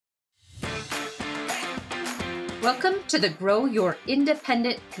Welcome to the Grow Your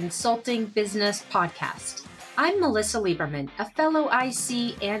Independent Consulting Business podcast. I'm Melissa Lieberman, a fellow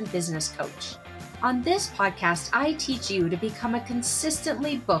IC and business coach. On this podcast, I teach you to become a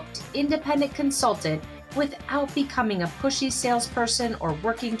consistently booked independent consultant without becoming a pushy salesperson or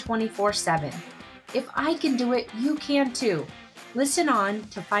working 24/7. If I can do it, you can too. Listen on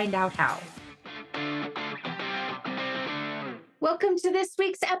to find out how. Welcome to this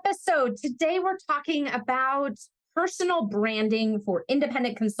week's episode. Today we're talking about personal branding for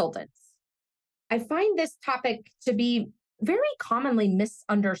independent consultants. I find this topic to be very commonly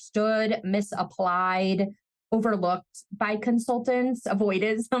misunderstood, misapplied, overlooked by consultants,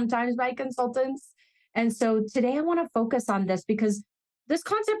 avoided sometimes by consultants. And so today I want to focus on this because this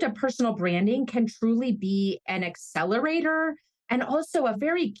concept of personal branding can truly be an accelerator and also a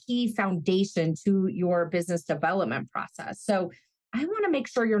very key foundation to your business development process. So I want to make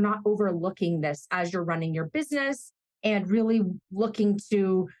sure you're not overlooking this as you're running your business and really looking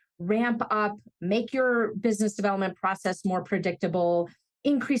to ramp up, make your business development process more predictable,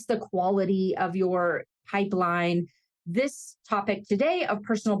 increase the quality of your pipeline. This topic today of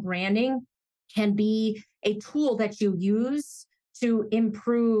personal branding can be a tool that you use to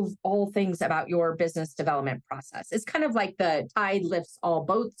improve all things about your business development process. It's kind of like the tide lifts all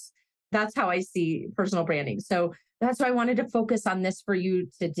boats. That's how I see personal branding. So that's why I wanted to focus on this for you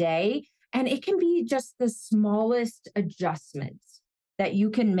today. And it can be just the smallest adjustments that you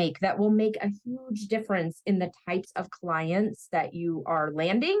can make that will make a huge difference in the types of clients that you are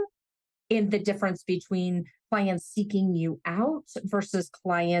landing, in the difference between clients seeking you out versus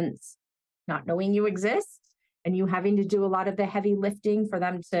clients not knowing you exist and you having to do a lot of the heavy lifting for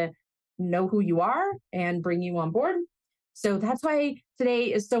them to know who you are and bring you on board. So that's why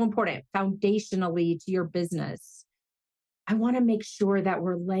today is so important foundationally to your business. I want to make sure that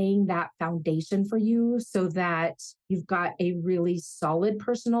we're laying that foundation for you so that you've got a really solid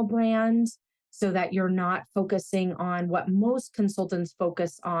personal brand, so that you're not focusing on what most consultants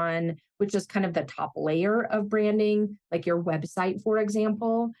focus on, which is kind of the top layer of branding, like your website, for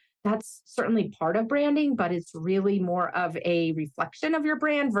example. That's certainly part of branding, but it's really more of a reflection of your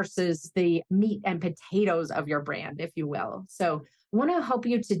brand versus the meat and potatoes of your brand, if you will. So I want to help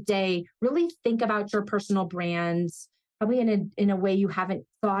you today really think about your personal brands, probably in a way you haven't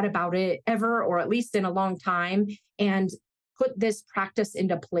thought about it ever, or at least in a long time, and put this practice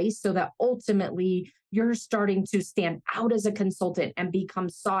into place so that ultimately you're starting to stand out as a consultant and become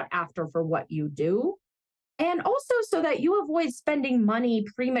sought after for what you do. And also so that you avoid spending money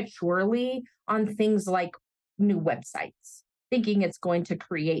prematurely on things like new websites, thinking it's going to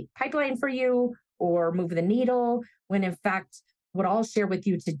create pipeline for you or move the needle, when in fact, what I'll share with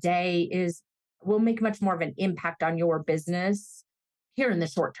you today will make much more of an impact on your business here in the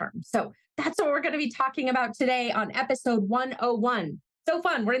short term. So that's what we're going to be talking about today on episode 101. So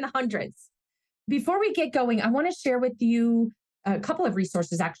fun. We're in the hundreds. Before we get going, I want to share with you a couple of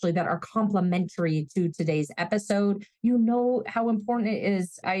resources actually that are complementary to today's episode. You know how important it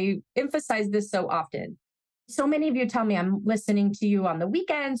is. I emphasize this so often. So many of you tell me I'm listening to you on the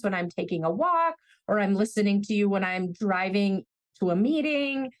weekends when I'm taking a walk, or I'm listening to you when I'm driving to a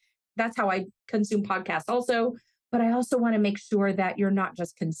meeting. That's how I consume podcasts also. But I also want to make sure that you're not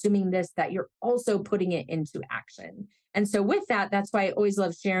just consuming this, that you're also putting it into action. And so with that, that's why I always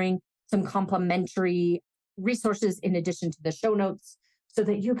love sharing some complementary resources in addition to the show notes so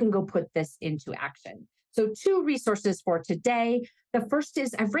that you can go put this into action. So 2 resources for today. The first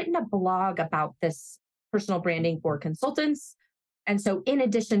is I've written a blog about this personal branding for consultants. And so in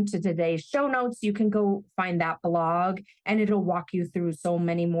addition to today's show notes, you can go find that blog and it'll walk you through so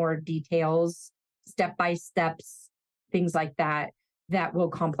many more details, step-by-steps, things like that, that will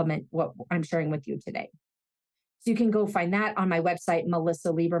complement what I'm sharing with you today. So you can go find that on my website,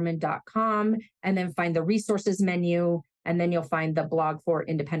 melissalieberman.com, and then find the resources menu, and then you'll find the blog for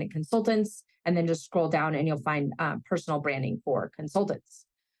independent consultants, and then just scroll down and you'll find personal branding for consultants.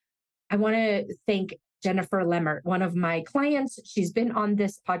 I want to thank Jennifer Lemmert, one of my clients. She's been on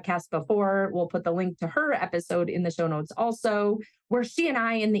this podcast before. We'll put the link to her episode in the show notes also, where she and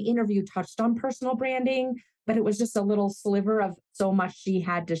I in the interview touched on personal branding, but it was just a little sliver of so much she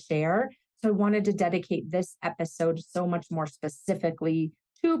had to share. So I wanted to dedicate this episode so much more specifically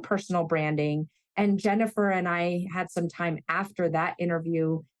to personal branding. And Jennifer and I had some time after that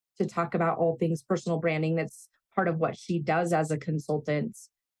interview to talk about all things personal branding. That's part of what she does as a consultant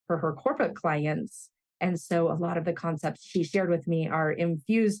for her corporate clients. And so a lot of the concepts she shared with me are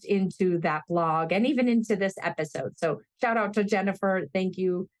infused into that blog and even into this episode. So shout out to Jennifer. Thank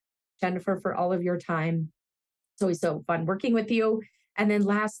you, Jennifer, for all of your time. It's always so fun working with you. And then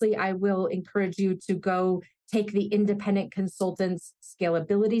lastly, I will encourage you to go take the independent consultant's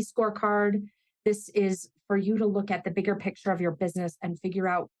scalability scorecard. This is for you to look at the bigger picture of your business and figure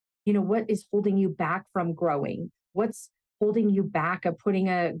out, what is holding you back from growing? What's holding you back of putting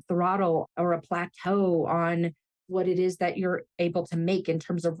a throttle or a plateau on what it is that you're able to make in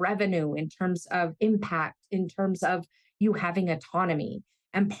terms of revenue, in terms of impact, in terms of you having autonomy.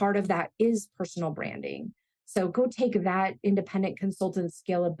 And part of that is personal branding. So go take that independent consultant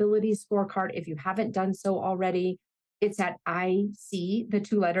scalability scorecard if you haven't done so already. It's at IC, the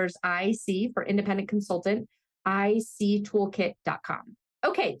two letters IC for independent consultant, ictoolkit.com.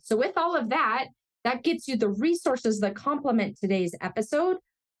 Okay, so with all of that, that gets you the resources that complement today's episode.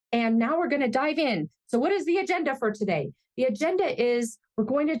 And now we're going to dive in. So what is the agenda for today? The agenda is we're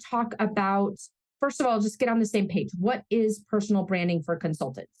going to talk about, first of all, just get on the same page. What is personal branding for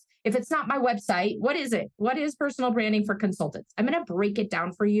consultants? If it's not my website, what is it? What is personal branding for consultants? I'm going to break it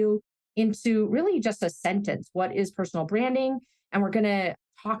down for you into really just a sentence. What is personal branding? And we're going to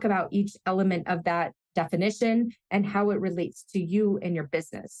talk about each element of that definition and how it relates to you and your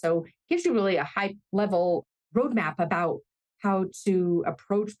business. So it gives you really a high level roadmap about how to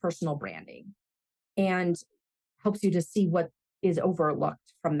approach personal branding and helps you to see what is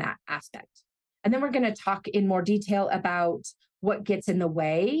overlooked from that aspect. And then we're going to talk in more detail about what gets in the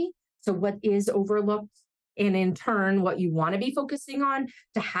way. So what is overlooked, and in turn, what you want to be focusing on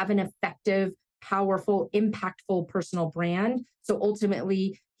to have an effective, powerful, impactful personal brand. So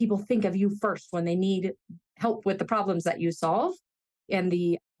ultimately, people think of you first when they need help with the problems that you solve and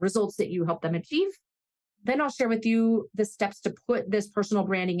the results that you help them achieve. Then I'll share with you the steps to put this personal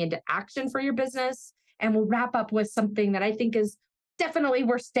branding into action for your business. And we'll wrap up with something that I think is definitely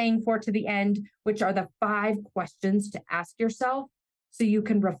worth staying for to the end, which are the 5 questions to ask yourself so you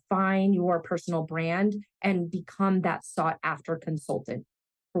can refine your personal brand and become that sought after consultant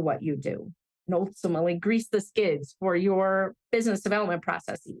for what you do. And ultimately grease the skids for your business development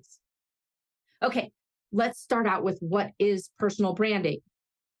processes. Okay, let's start out with what is personal branding.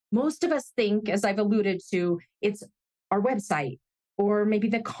 Most of us think, as I've alluded to, it's our website or maybe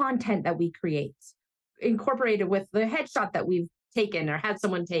the content that we create, incorporated with the headshot that we've taken or had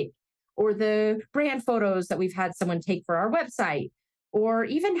someone take, or the brand photos that we've had someone take for our website, or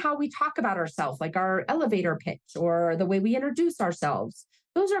even how we talk about ourselves, like our elevator pitch or the way we introduce ourselves.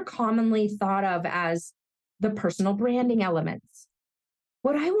 Those are commonly thought of as the personal branding elements.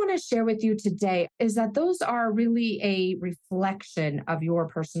 What I want to share with you today is that those are really a reflection of your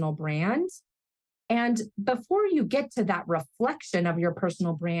personal brand. And before you get to that reflection of your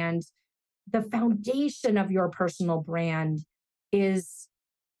personal brand, the foundation of your personal brand is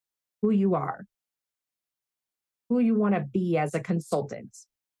who you are, who you want to be as a consultant,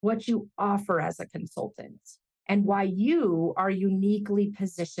 what you offer as a consultant, and why you are uniquely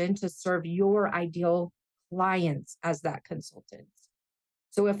positioned to serve your ideal clients as that consultant.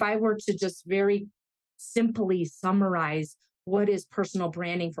 So if I were to just very simply summarize what is personal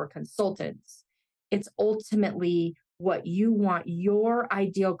branding for consultants, it's ultimately what you want your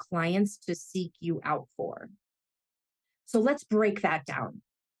ideal clients to seek you out for. So let's break that down.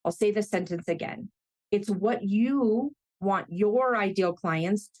 I'll say the sentence again. It's what you want your ideal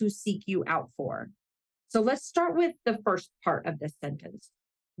clients to seek you out for. So let's start with the first part of this sentence.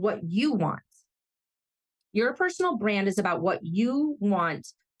 What you want. Your personal brand is about what you want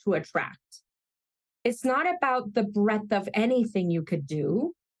to attract. It's not about the breadth of anything you could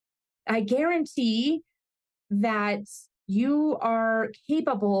do. I guarantee that you are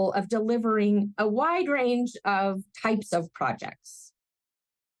capable of delivering a wide range of types of projects.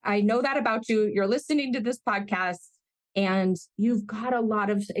 I know that about you. You're listening to this podcast and you've got a lot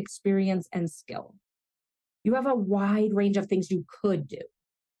of experience and skill. You have a wide range of things you could do.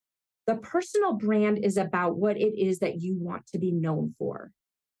 The personal brand is about what it is that you want to be known for,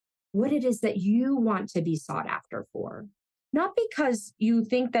 what it is that you want to be sought after for. Not because you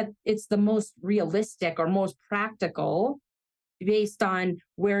think that it's the most realistic or most practical based on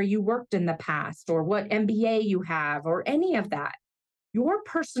where you worked in the past or what MBA you have or any of that. Your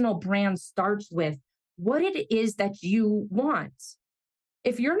personal brand starts with what it is that you want.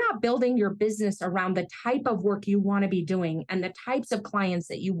 If you're not building your business around the type of work you want to be doing and the types of clients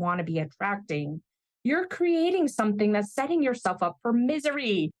that you want to be attracting, you're creating something that's setting yourself up for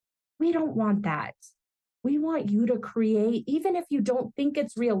misery. We don't want that. We want you to create, even if you don't think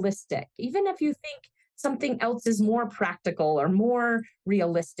it's realistic, even if you think something else is more practical or more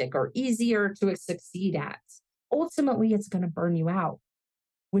realistic or easier to succeed at. Ultimately, it's going to burn you out.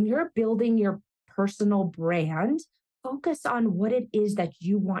 When you're building your personal brand, focus on what it is that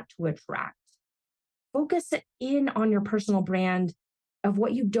you want to attract. Focus in on your personal brand of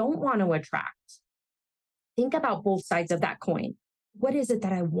what you don't want to attract. Think about both sides of that coin. What is it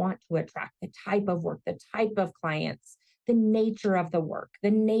that I want to attract? The type of work, the type of clients, the nature of the work,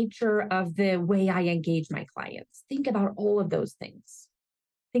 the nature of the way I engage my clients. Think about all of those things.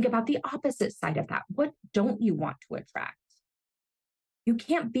 Think about the opposite side of that. What don't you want to attract? You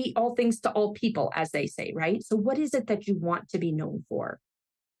can't be all things to all people, as they say, right? So, what is it that you want to be known for?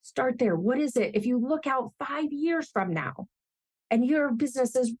 Start there. What is it? If you look out 5 years from now and your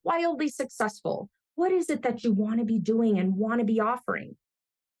business is wildly successful, what is it that you want to be doing and want to be offering?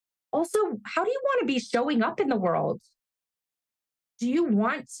 Also, how do you want to be showing up in the world? Do you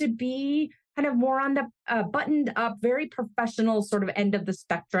want to be kind of more on the buttoned up, very professional sort of end of the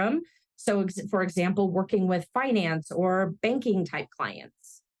spectrum? So, for example, working with finance or banking type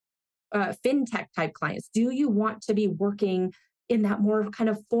clients, fintech type clients. Do you want to be working in that more kind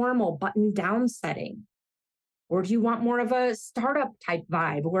of formal button down setting? Or do you want more of a startup type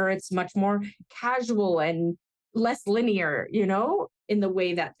vibe where it's much more casual and less linear, in the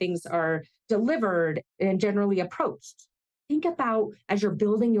way that things are delivered and generally approached? Think about, as you're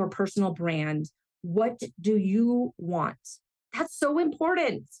building your personal brand, what do you want? That's so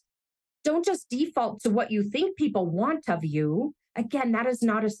important. Don't just default to what you think people want of you. Again, that is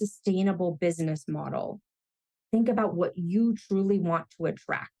not a sustainable business model. Think about what you truly want to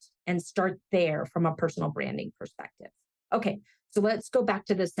attract and start there from a personal branding perspective. Okay, so let's go back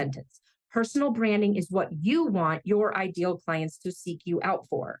to this sentence. Personal branding is what you want your ideal clients to seek you out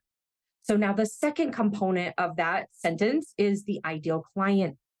for. So now the second component of that sentence is the ideal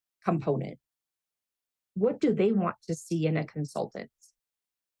client component. What do they want to see in a consultant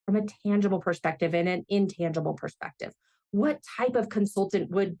from a tangible perspective and an intangible perspective? What type of consultant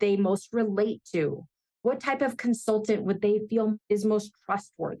would they most relate to? What type of consultant would they feel is most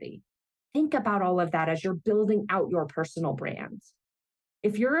trustworthy? Think about all of that as you're building out your personal brand.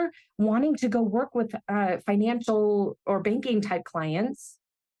 If you're wanting to go work with financial or banking type clients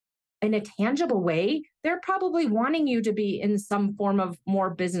in a tangible way, they're probably wanting you to be in some form of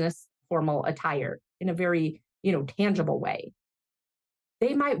more business formal attire in a very, tangible way.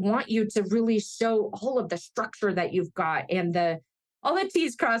 They might want you to really show all of the structure that you've got and all the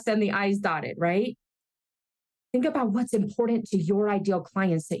T's crossed and the I's dotted, right? Think about what's important to your ideal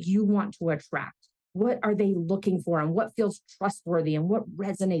clients that you want to attract. What are they looking for and what feels trustworthy and what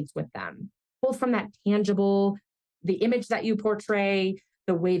resonates with them? Both from that tangible, the image that you portray,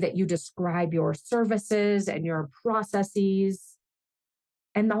 the way that you describe your services and your processes,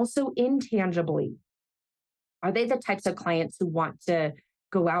 and also intangibly. Are they the types of clients who want to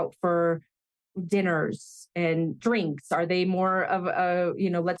go out for dinners and drinks? Are they more of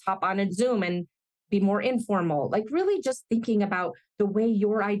let's hop on a Zoom and be more informal? Like really just thinking about the way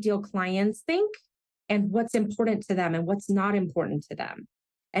your ideal clients think and what's important to them and what's not important to them,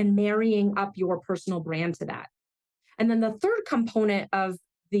 and marrying up your personal brand to that. And then the third component of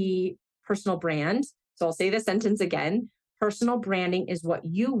the personal brand, so I'll say the sentence again, personal branding is what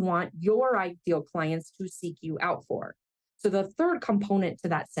you want your ideal clients to seek you out for. So the third component to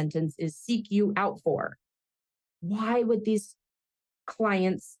that sentence is seek you out for. Why would these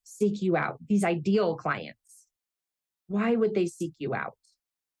clients seek you out? These ideal clients. Why would they seek you out?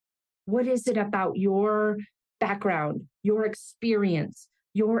 What is it about your background, your experience,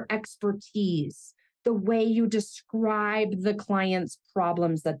 your expertise, the way you describe the client's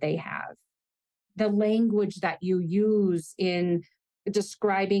problems that they have, the language that you use in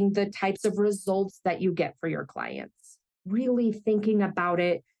describing the types of results that you get for your clients? Really thinking about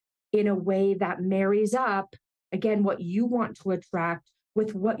it in a way that marries up, again, what you want to attract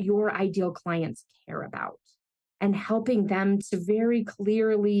with what your ideal clients care about, and helping them to very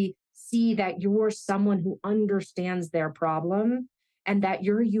clearly see that you're someone who understands their problem and that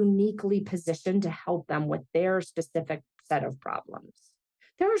you're uniquely positioned to help them with their specific set of problems.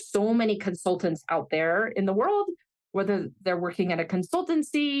 There are so many consultants out there in the world, whether they're working at a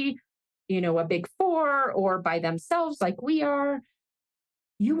consultancy, a big four, or by themselves like we are.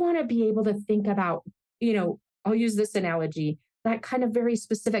 You want to be able to think about, I'll use this analogy, that kind of very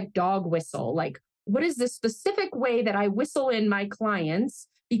specific dog whistle. Like, what is the specific way that I whistle in my clients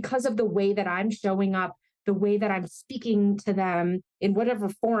because of the way that I'm showing up, the way that I'm speaking to them in whatever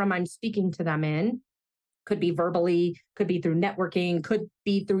forum I'm speaking to them in? Could be verbally, could be through networking, could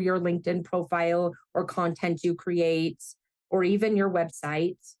be through your LinkedIn profile or content you create, or even your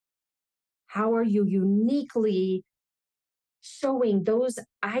website. How are you uniquely showing those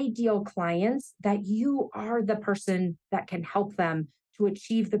ideal clients that you are the person that can help them to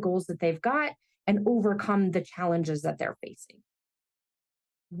achieve the goals that they've got and overcome the challenges that they're facing?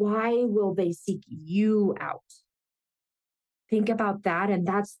 Why will they seek you out? Think about that. And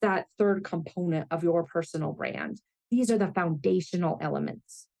that's that third component of your personal brand. These are the foundational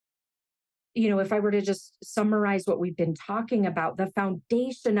elements. If I were to just summarize what we've been talking about, the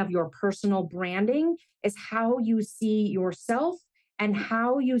foundation of your personal branding is how you see yourself and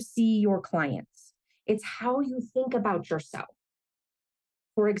how you see your clients. It's how you think about yourself.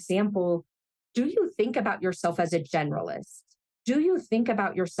 For example, do you think about yourself as a generalist? Do you think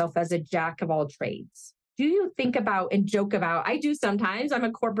about yourself as a jack of all trades? Do you think about and joke about, I do sometimes, I'm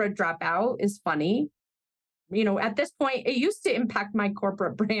a corporate dropout, is funny. At this point, it used to impact my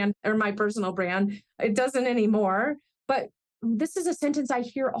corporate brand or my personal brand. It doesn't anymore. But this is a sentence I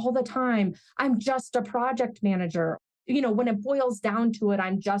hear all the time. I'm just a project manager. When it boils down to it,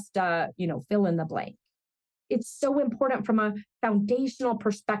 I'm just a, fill in the blank. It's so important from a foundational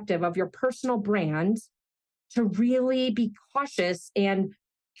perspective of your personal brand to really be cautious and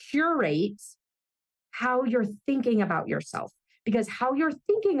curate how you're thinking about yourself. Because how you're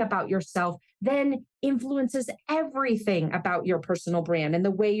thinking about yourself then influences everything about your personal brand and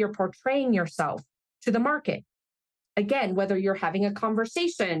the way you're portraying yourself to the market. Again, whether you're having a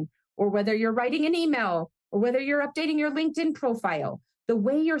conversation or whether you're writing an email or whether you're updating your LinkedIn profile, the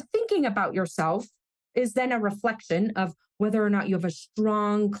way you're thinking about yourself is then a reflection of whether or not you have a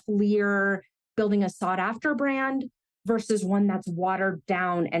strong, clear, building a sought after brand versus one that's watered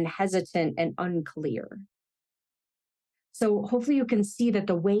down and hesitant and unclear. So hopefully you can see that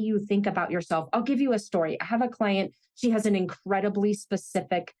the way you think about yourself, I'll give you a story. I have a client, she has an incredibly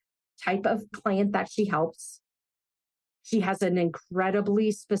specific type of client that she helps. She has an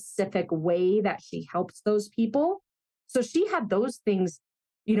incredibly specific way that she helps those people. So she had those things,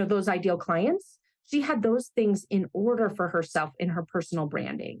 those ideal clients. She had those things in order for herself in her personal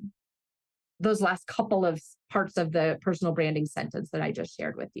branding. Those last couple of parts of the personal branding sentence that I just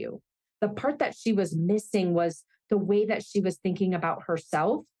shared with you. The part that she was missing was the way that she was thinking about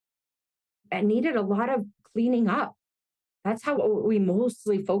herself and needed a lot of cleaning up. That's how we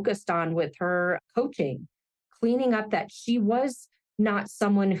mostly focused on with her coaching, cleaning up that she was not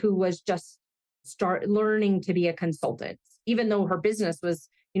someone who was just start learning to be a consultant, even though her business was,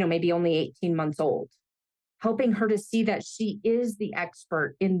 maybe only 18 months old, helping her to see that she is the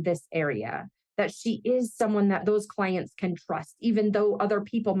expert in this area, that she is someone that those clients can trust, even though other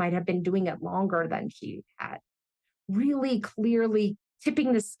people might have been doing it longer than she had. Really clearly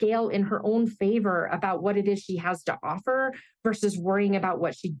tipping the scale in her own favor about what it is she has to offer versus worrying about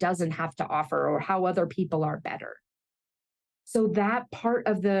what she doesn't have to offer or how other people are better. So that part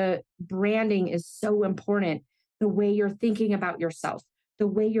of the branding is so important. The way you're thinking about yourself, the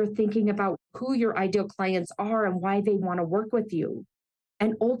way you're thinking about who your ideal clients are and why they want to work with you,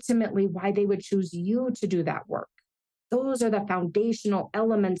 and ultimately why they would choose you to do that work. Those are the foundational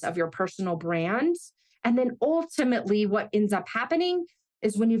elements of your personal brand. And then ultimately what ends up happening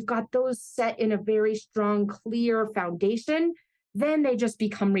is when you've got those set in a very strong, clear foundation, then they just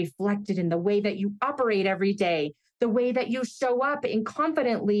become reflected in the way that you operate every day, the way that you show up in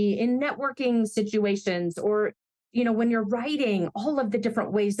confidently in networking situations, or, when you're writing, all of the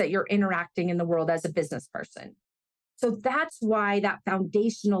different ways that you're interacting in the world as a business person. So that's why that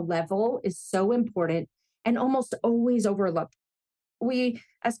foundational level is so important and almost always overlooked. We,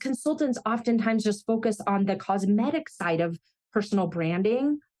 as consultants, oftentimes just focus on the cosmetic side of personal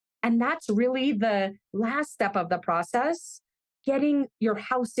branding. And that's really the last step of the process, getting your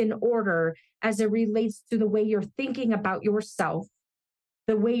house in order as it relates to the way you're thinking about yourself,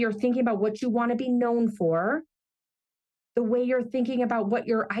 the way you're thinking about what you want to be known for, the way you're thinking about what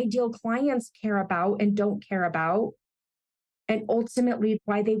your ideal clients care about and don't care about, and ultimately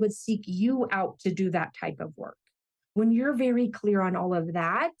why they would seek you out to do that type of work. When you're very clear on all of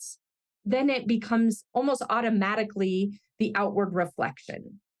that, then it becomes almost automatically the outward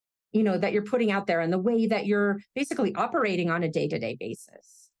reflection, that you're putting out there and the way that you're basically operating on a day-to-day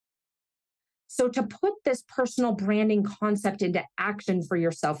basis. So to put this personal branding concept into action for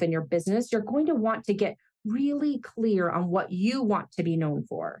yourself and your business, you're going to want to get really clear on what you want to be known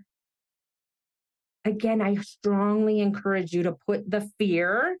for. Again, I strongly encourage you to put the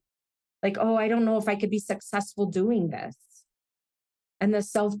fear, like, oh, I don't know if I could be successful doing this, and the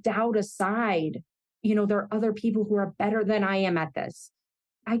self-doubt aside. There are other people who are better than I am at this.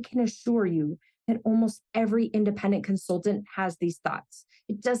 I can assure you that almost every independent consultant has these thoughts.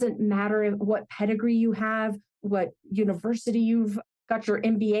 It doesn't matter what pedigree you have, what university you've got your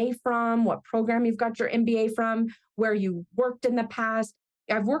MBA from, what program you've got your MBA from, where you worked in the past.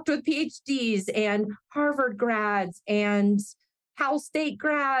 I've worked with PhDs and Harvard grads and Cal State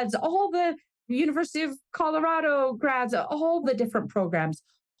grads, all the University of Colorado grads, all the different programs.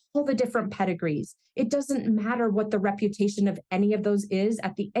 all the different pedigrees. It doesn't matter what the reputation of any of those is.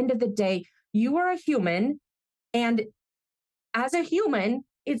 At the end of the day, you are a human. And as a human,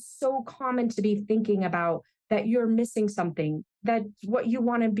 it's so common to be thinking about that you're missing something, that what you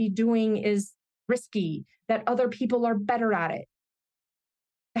want to be doing is risky, that other people are better at it.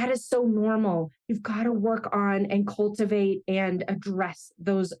 That is so normal. You've got to work on and cultivate and address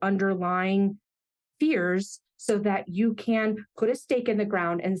those underlying fears so that you can put a stake in the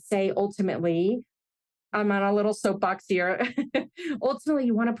ground and say, ultimately, I'm on a little soapbox here. Ultimately,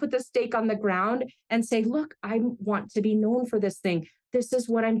 you want to put the stake on the ground and say, look, I want to be known for this thing. This is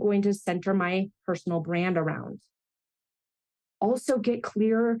what I'm going to center my personal brand around. Also get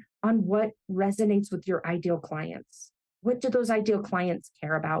clear on what resonates with your ideal clients. What do those ideal clients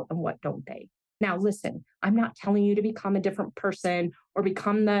care about and what don't they? Now, listen, I'm not telling you to become a different person or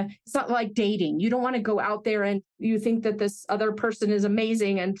it's not like dating. You don't want to go out there and you think that this other person is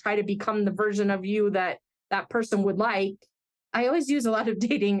amazing and try to become the version of you that that person would like. I always use a lot of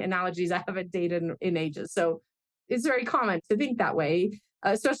dating analogies. I haven't dated in ages. So it's very common to think that way,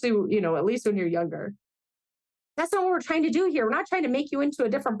 especially, at least when you're younger. That's not what we're trying to do here. We're not trying to make you into a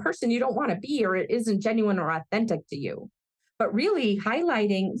different person you don't want to be or it isn't genuine or authentic to you. But really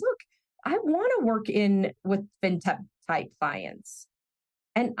highlighting, look, I want to work with fintech type clients.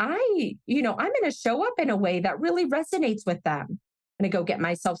 And I'm going to show up in a way that really resonates with them. I'm going to go get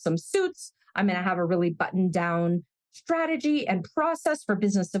myself some suits. I'm going to have a really buttoned down strategy and process for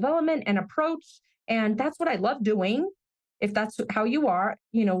business development and approach. And that's what I love doing. If that's how you are,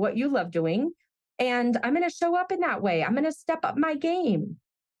 what you love doing. And I'm going to show up in that way. I'm going to step up my game.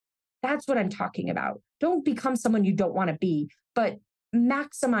 That's what I'm talking about. Don't become someone you don't want to be, but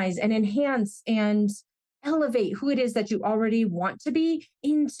maximize and enhance and elevate who it is that you already want to be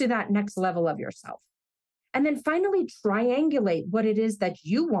into that next level of yourself. And then finally, triangulate what it is that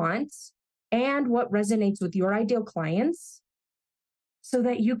you want and what resonates with your ideal clients so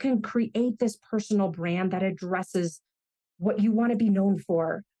that you can create this personal brand that addresses what you want to be known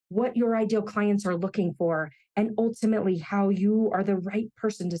for, what your ideal clients are looking for, and ultimately how you are the right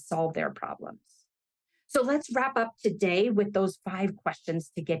person to solve their problems. So let's wrap up today with those 5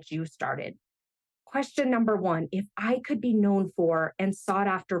 questions to get you started. Question number 1, if I could be known for and sought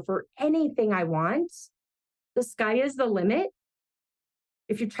after for anything I want, the sky is the limit.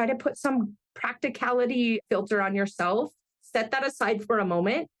 If you try to put some practicality filter on yourself, set that aside for a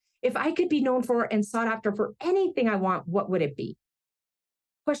moment. If I could be known for and sought after for anything I want, what would it be?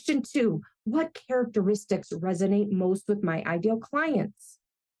 Question 2, what characteristics resonate most with my ideal clients?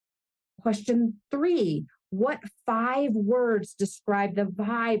 Question 3, what 5 words describe the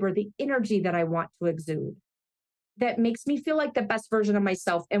vibe or the energy that I want to exude that makes me feel like the best version of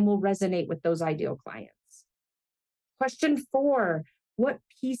myself and will resonate with those ideal clients? Question 4, what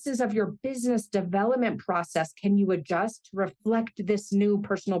pieces of your business development process can you adjust to reflect this new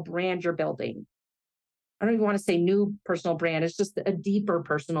personal brand you're building? I don't even want to say new personal brand. It's just a deeper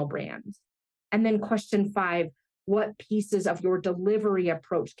personal brand. And then question 5, what pieces of your delivery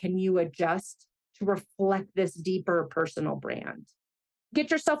approach can you adjust to reflect this deeper personal brand?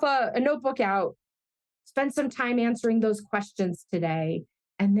 Get yourself a notebook out, spend some time answering those questions today,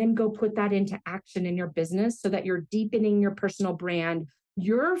 and then go put that into action in your business so that you're deepening your personal brand.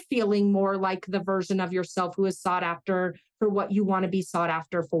 You're feeling more like the version of yourself who is sought after for what you want to be sought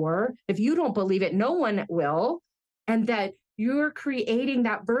after for. If you don't believe it, no one will. And that you're creating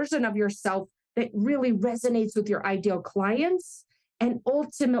that version of yourself that really resonates with your ideal clients. And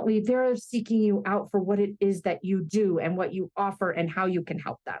ultimately, they're seeking you out for what it is that you do and what you offer and how you can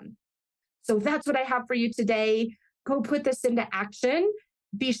help them. So that's what I have for you today. Go put this into action.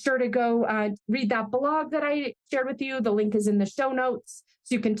 Be sure to go read that blog that I shared with you. The link is in the show notes.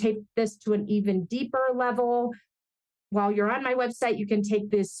 So you can take this to an even deeper level. While you're on my website, you can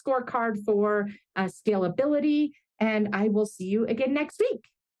take this scorecard for scalability. And I will see you again next week.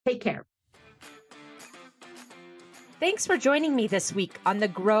 Take care. Thanks for joining me this week on the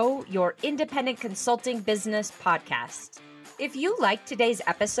Grow Your Independent Consulting Business podcast. If you liked today's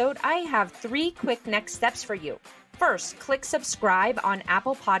episode, I have 3 quick next steps for you. First, click subscribe on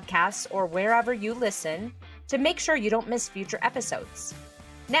Apple Podcasts or wherever you listen to make sure you don't miss future episodes.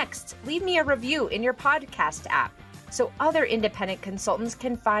 Next, leave me a review in your podcast app so other independent consultants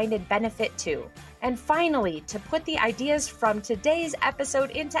can find and benefit too. And finally, to put the ideas from today's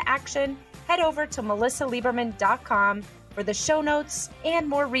episode into action, head over to melissalieberman.com for the show notes and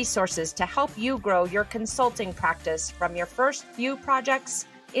more resources to help you grow your consulting practice from your first few projects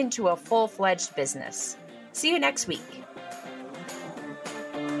into a full-fledged business. See you next week.